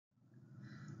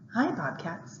Hi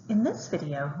Bobcats! In this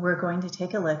video, we're going to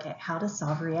take a look at how to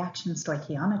solve reaction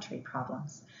stoichiometry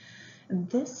problems.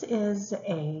 This is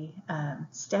a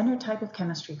standard type of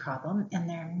chemistry problem, and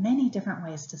there are many different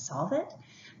ways to solve it.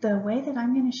 The way that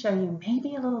I'm going to show you may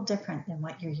be a little different than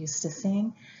what you're used to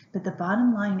seeing, but the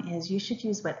bottom line is you should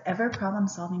use whatever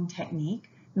problem-solving technique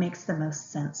makes the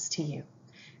most sense to you.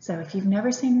 So if you've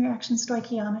never seen reaction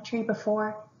stoichiometry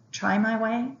before, try my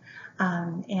way.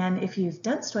 And if you've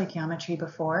done stoichiometry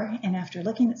before, and after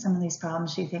looking at some of these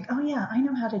problems, you think, oh yeah, I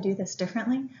know how to do this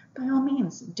differently, by all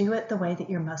means, do it the way that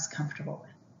you're most comfortable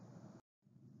with.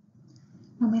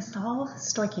 When we solve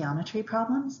stoichiometry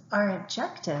problems, our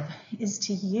objective is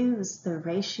to use the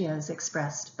ratios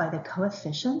expressed by the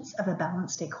coefficients of a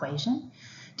balanced equation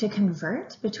to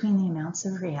convert between the amounts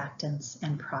of reactants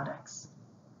and products.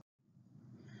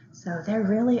 So there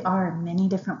really are many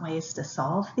different ways to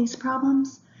solve these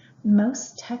problems.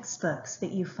 Most textbooks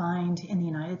that you find in the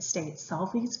United States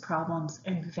solve these problems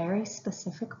in a very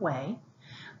specific way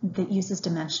that uses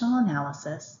dimensional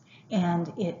analysis,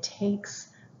 and it takes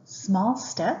small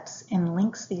steps and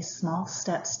links these small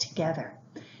steps together.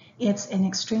 It's an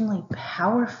extremely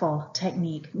powerful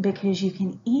technique because you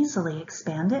can easily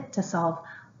expand it to solve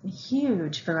a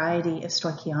huge variety of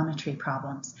stoichiometry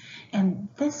problems. And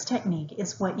this technique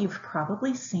is what you've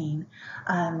probably seen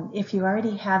if you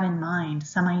already have in mind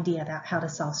some idea about how to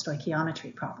solve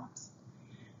stoichiometry problems.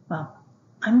 Well,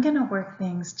 I'm going to work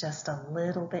things just a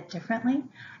little bit differently,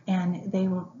 and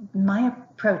my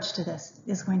approach to this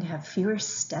is going to have fewer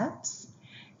steps,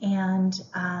 and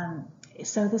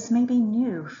so this may be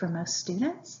new for most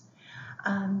students.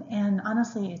 And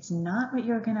honestly, it's not what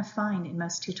you're going to find in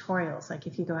most tutorials, like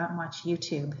if you go out and watch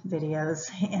YouTube videos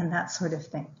and that sort of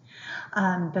thing.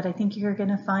 But I think you're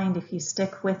going to find, if you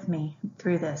stick with me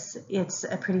through this, it's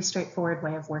a pretty straightforward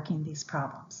way of working these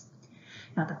problems.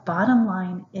 Now, the bottom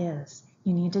line is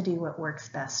you need to do what works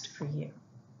best for you.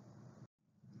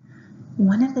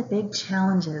 One of the big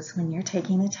challenges when you're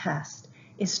taking a test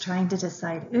is trying to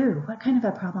decide, ooh, what kind of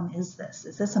a problem is this?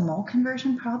 Is this a mole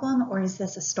conversion problem or is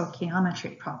this a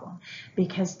stoichiometry problem?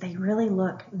 Because they really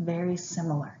look very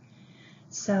similar.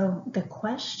 So the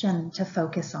question to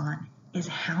focus on is,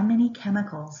 how many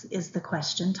chemicals is the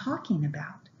question talking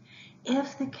about?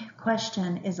 If the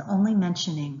question is only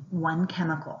mentioning one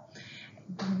chemical,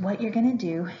 what you're going to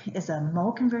do is a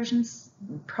mole conversion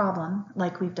problem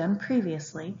like we've done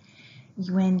previously.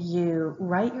 When you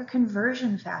write your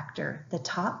conversion factor, the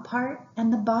top part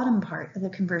and the bottom part of the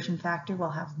conversion factor will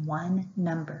have one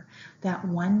number. That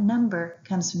one number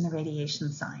comes from the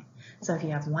radiation sign. So if you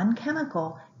have one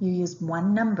chemical, you use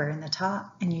one number in the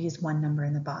top and you use one number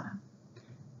in the bottom.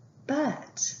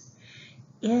 But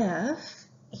if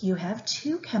you have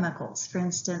two chemicals, for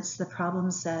instance, the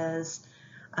problem says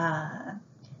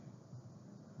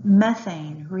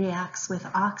methane reacts with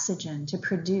oxygen to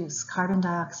produce carbon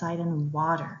dioxide and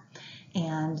water.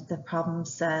 And the problem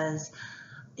says,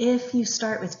 if you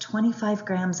start with 25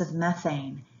 grams of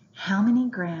methane, how many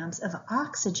grams of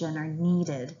oxygen are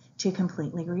needed to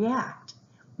completely react?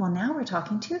 Well, now we're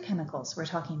talking two chemicals. We're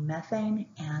talking methane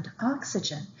and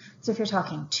oxygen. So if you're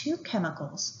talking two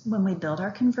chemicals, when we build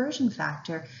our conversion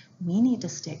factor, we need to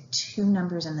stick two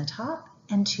numbers in the top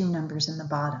and two numbers in the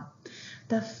bottom.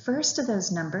 The first of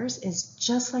those numbers is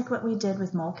just like what we did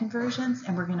with mole conversions,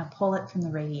 and we're going to pull it from the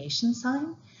radiation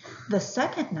sign. The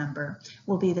second number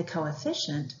will be the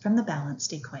coefficient from the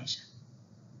balanced equation.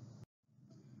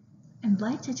 I'd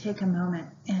like to take a moment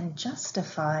and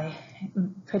justify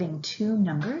putting two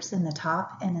numbers in the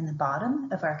top and in the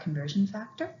bottom of our conversion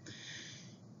factor.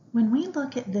 When we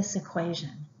look at this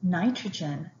equation,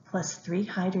 nitrogen plus 3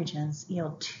 hydrogens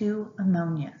yield 2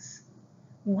 ammonias.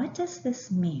 What does this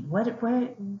mean? What are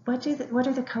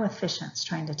the coefficients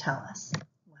trying to tell us?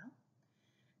 Well,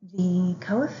 the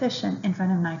coefficient in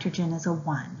front of nitrogen is a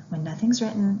 1. When nothing's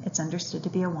written, it's understood to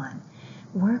be a 1.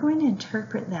 We're going to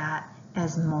interpret that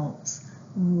as moles.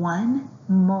 1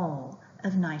 mole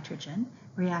of nitrogen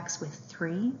reacts with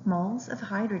 3 moles of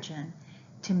hydrogen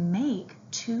to make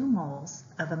 2 moles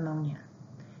of ammonia.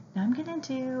 Now I'm going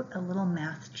to do a little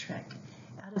math trick.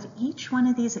 Out of each one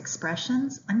of these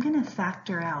expressions, I'm going to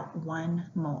factor out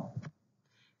 1 mole.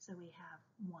 So we have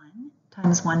 1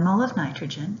 times 1 mole of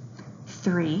nitrogen,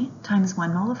 3 times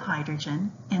 1 mole of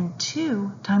hydrogen, and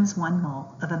 2 times 1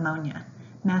 mole of ammonia.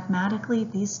 Mathematically,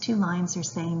 these two lines are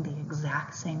saying the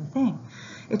exact same thing.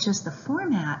 It's just the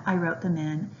format I wrote them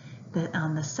in that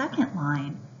on the second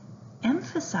line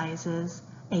emphasizes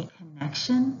a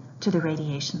connection to the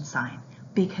radiation sign,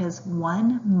 because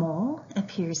 1 mole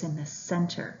appears in the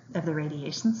center of the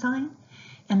radiation sign,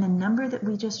 And the number that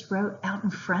we just wrote out in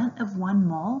front of 1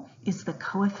 mole is the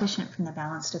coefficient from the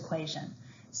balanced equation.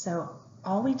 So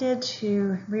all we did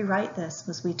to rewrite this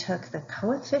was we took the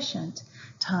coefficient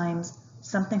times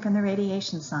something from the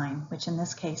radiation sign, which in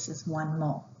this case is 1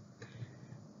 mole.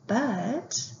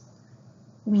 But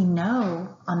we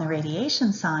know on the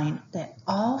radiation sign that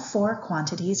all 4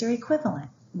 quantities are equivalent.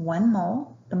 1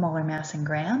 mole, the molar mass in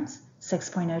grams,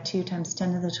 6.02 times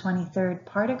 10 to the 23rd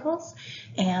particles,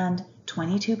 and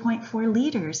 22.4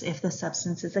 liters if the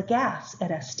substance is a gas at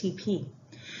STP.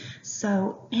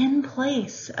 So in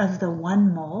place of the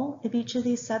 1 mole of each of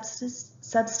these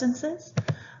substances,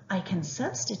 I can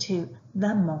substitute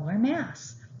the molar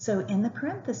mass. So in the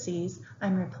parentheses,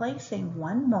 I'm replacing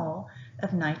 1 mole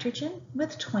of nitrogen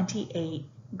with 28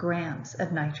 grams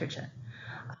of nitrogen.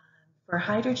 For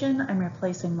hydrogen, I'm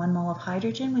replacing 1 mole of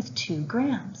hydrogen with 2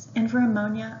 grams. And for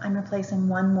ammonia, I'm replacing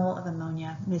 1 mole of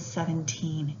ammonia with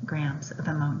 17 grams of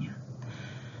ammonia.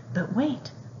 But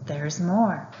wait, there's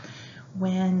more.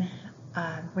 When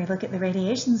we look at the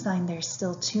radiation sign, there's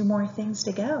still 2 more things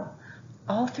to go.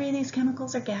 All 3 of these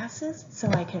chemicals are gases, so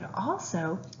I could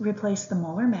also replace the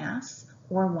molar mass,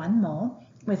 or 1 mole,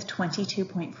 with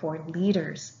 22.4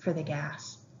 liters for the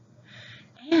gas.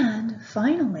 And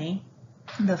finally,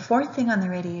 the 4th thing on the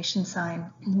radiation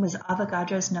sign was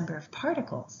Avogadro's number of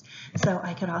particles, so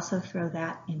I could also throw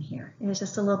that in here. It was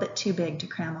just a little bit too big to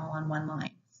cram all on one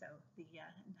line, so the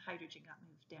hydrogen got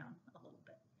moved down a little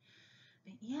bit.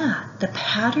 But yeah, the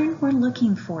pattern we're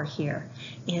looking for here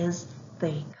is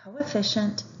the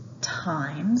coefficient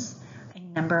times a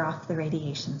number off the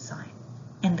radiation sign.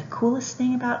 And the coolest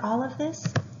thing about all of this,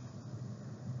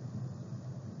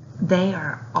 they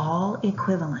are all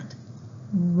equivalent.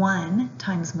 1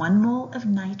 times 1 mole of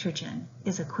nitrogen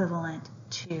is equivalent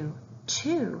to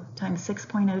 2 times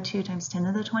 6.02 times 10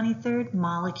 to the 23rd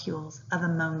molecules of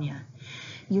ammonia.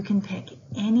 You can pick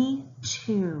any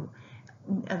 2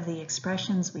 of the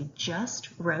expressions we just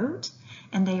wrote,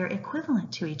 and they are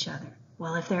equivalent to each other.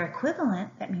 Well, if they're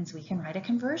equivalent, that means we can write a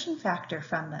conversion factor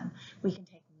from them. We can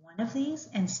take one of these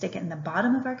and stick it in the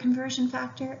bottom of our conversion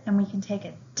factor, and we can take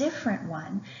a different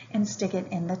one and stick it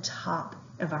in the top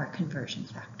of our conversion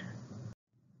factor.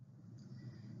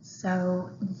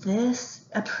 So this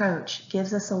approach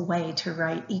gives us a way to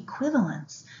write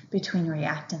equivalence between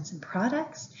reactants and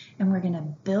products, and we're going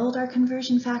to build our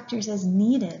conversion factors as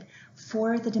needed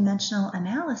for the dimensional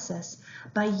analysis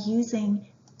by using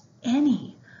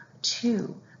any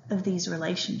 2 of these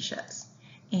relationships.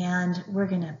 And we're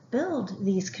going to build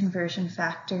these conversion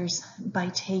factors by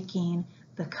taking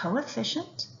the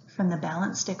coefficient from the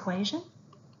balanced equation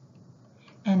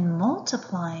and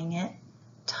multiplying it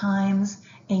times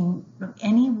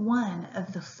any one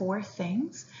of the 4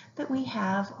 things that we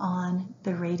have on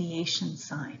the radiation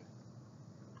sign.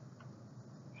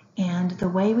 And the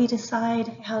way we decide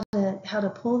how to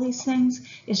pull these things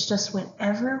is just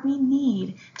whatever we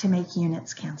need to make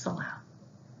units cancel out.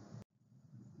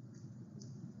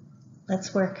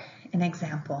 Let's work an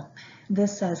example.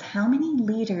 This says how many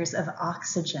liters of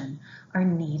oxygen are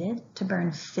needed to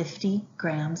burn 50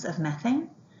 grams of methane?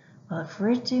 Well, if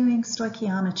we're doing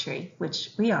stoichiometry, which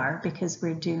we are because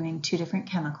we're doing 2 different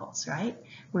chemicals, right?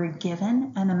 We're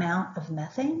given an amount of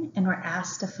methane and we're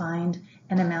asked to find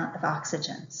an amount of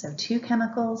oxygen. So 2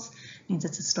 chemicals means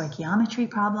it's a stoichiometry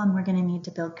problem. We're going to need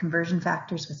to build conversion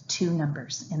factors with 2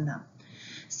 numbers in them.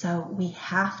 So we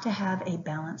have to have a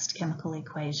balanced chemical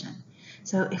equation.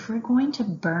 So if we're going to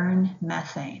burn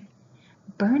methane,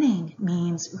 burning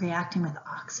means reacting with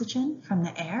oxygen from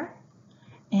the air.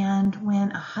 And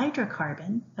when a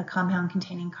hydrocarbon, a compound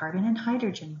containing carbon and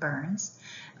hydrogen, burns,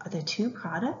 the 2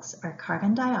 products are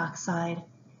carbon dioxide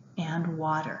and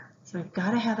water. So we've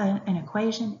got to have an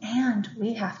equation, and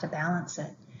we have to balance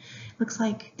it. Looks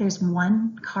like there's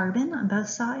 1 carbon on both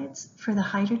sides. For the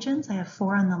hydrogens, I have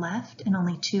 4 on the left and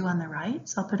only 2 on the right.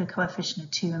 So I'll put a coefficient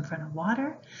of 2 in front of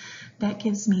water. That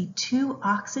gives me 2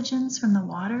 oxygens from the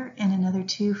water and another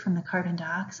 2 from the carbon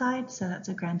dioxide. So that's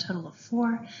a grand total of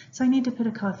 4. So I need to put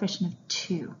a coefficient of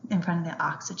 2 in front of the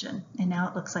oxygen. And now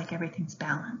it looks like everything's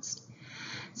balanced.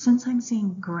 Since I'm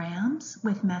seeing grams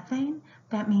with methane,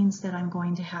 that means that I'm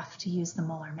going to have to use the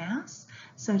molar mass.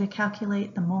 So to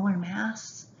calculate the molar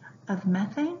mass of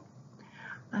methane,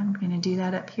 I'm going to do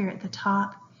that up here at the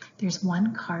top. There's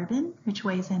 1 carbon, which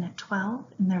weighs in at 12,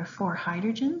 and there are 4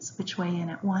 hydrogens, which weigh in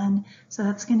at 1. So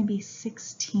that's going to be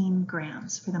 16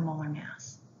 grams for the molar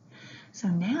mass. So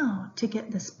now, to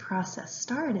get this process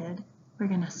started, we're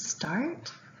going to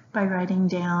start by writing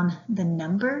down the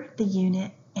number, the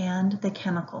unit, and the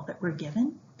chemical that we're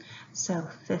given. So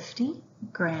 50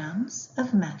 grams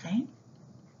of methane.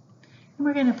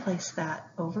 We're going to place that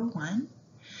over 1.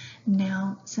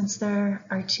 Now, since there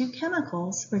are 2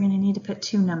 chemicals, we're going to need to put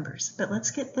 2 numbers. But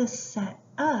let's get this set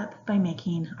up by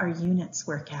making our units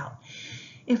work out.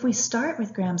 If we start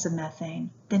with grams of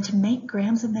methane, then to make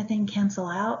grams of methane cancel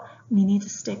out, we need to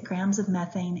stick grams of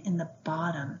methane in the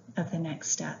bottom of the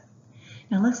next step.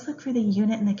 Now let's look for the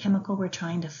unit in the chemical we're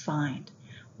trying to find.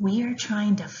 We are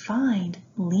trying to find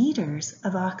liters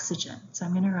of oxygen. So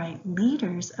I'm going to write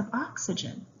liters of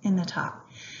oxygen in the top.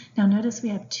 Now notice we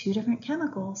have 2 different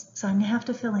chemicals, so I'm going to have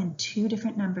to fill in 2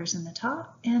 different numbers in the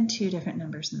top and 2 different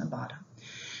numbers in the bottom.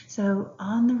 So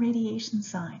on the radiation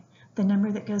sign, the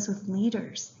number that goes with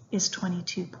liters is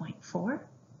 22.4.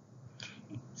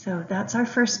 So that's our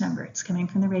first number. It's coming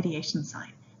from the radiation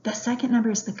sign. The second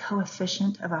number is the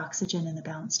coefficient of oxygen in the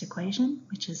balanced equation,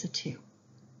 which is a 2.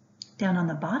 Down on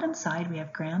the bottom side, we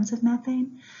have grams of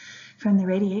methane. From the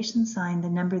radiation sign, the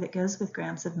number that goes with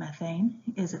grams of methane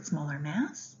is its molar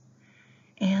mass.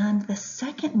 And the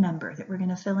second number that we're going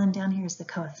to fill in down here is the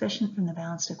coefficient from the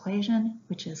balanced equation,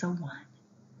 which is a 1.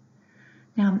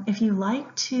 Now, if you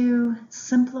like to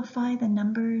simplify the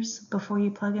numbers before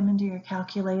you plug them into your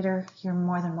calculator, you're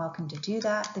more than welcome to do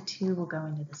that. The 2 will go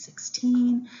into the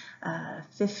 16,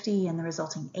 50, and the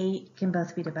resulting 8 can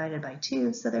both be divided by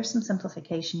 2, so there's some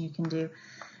simplification you can do.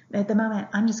 At the moment,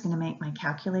 I'm just going to make my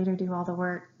calculator do all the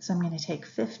work, so I'm going to take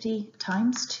 50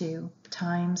 times 2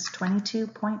 times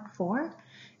 22.4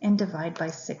 and divide by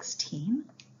 16.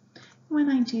 When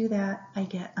I do that, I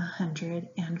get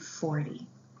 140.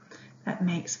 That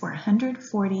makes for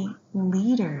 140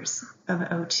 liters of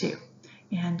O2.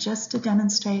 And just to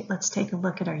demonstrate, let's take a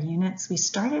look at our units. We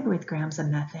started with grams of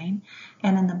methane,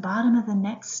 and in the bottom of the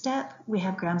next step, we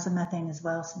have grams of methane as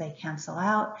well, so they cancel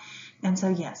out. And so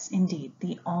yes, indeed,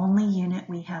 the only unit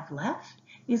we have left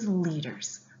is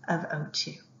liters of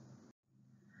O2.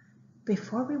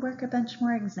 Before we work a bunch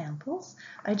more examples,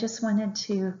 I just wanted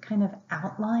to kind of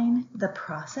outline the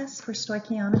process for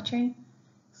stoichiometry.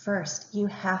 First, you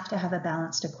have to have a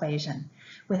balanced equation.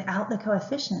 Without the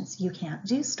coefficients, you can't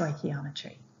do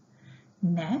stoichiometry.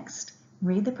 Next,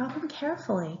 read the problem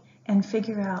carefully and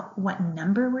figure out what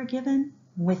number we're given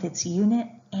with its unit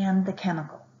and the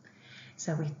chemical.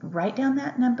 So we write down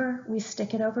that number, we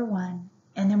stick it over 1,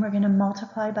 and then we're going to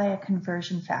multiply by a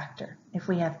conversion factor. If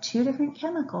we have 2 different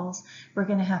chemicals, we're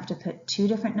going to have to put 2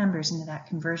 different numbers into that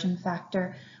conversion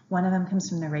factor. One of them comes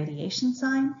from the radiation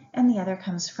sign, and the other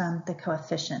comes from the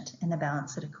coefficient in the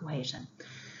balanced equation.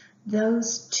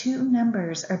 Those 2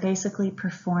 numbers are basically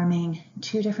performing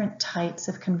 2 different types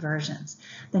of conversions.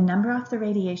 The number off the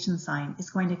radiation sign is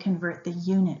going to convert the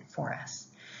unit for us.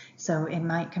 So it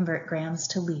might convert grams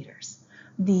to liters.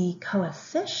 The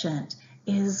coefficient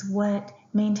is what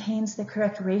maintains the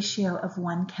correct ratio of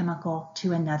one chemical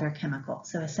to another chemical.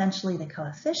 So essentially the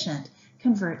coefficient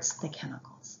converts the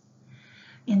chemicals.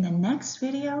 In the next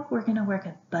video, we're going to work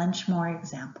a bunch more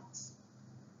examples.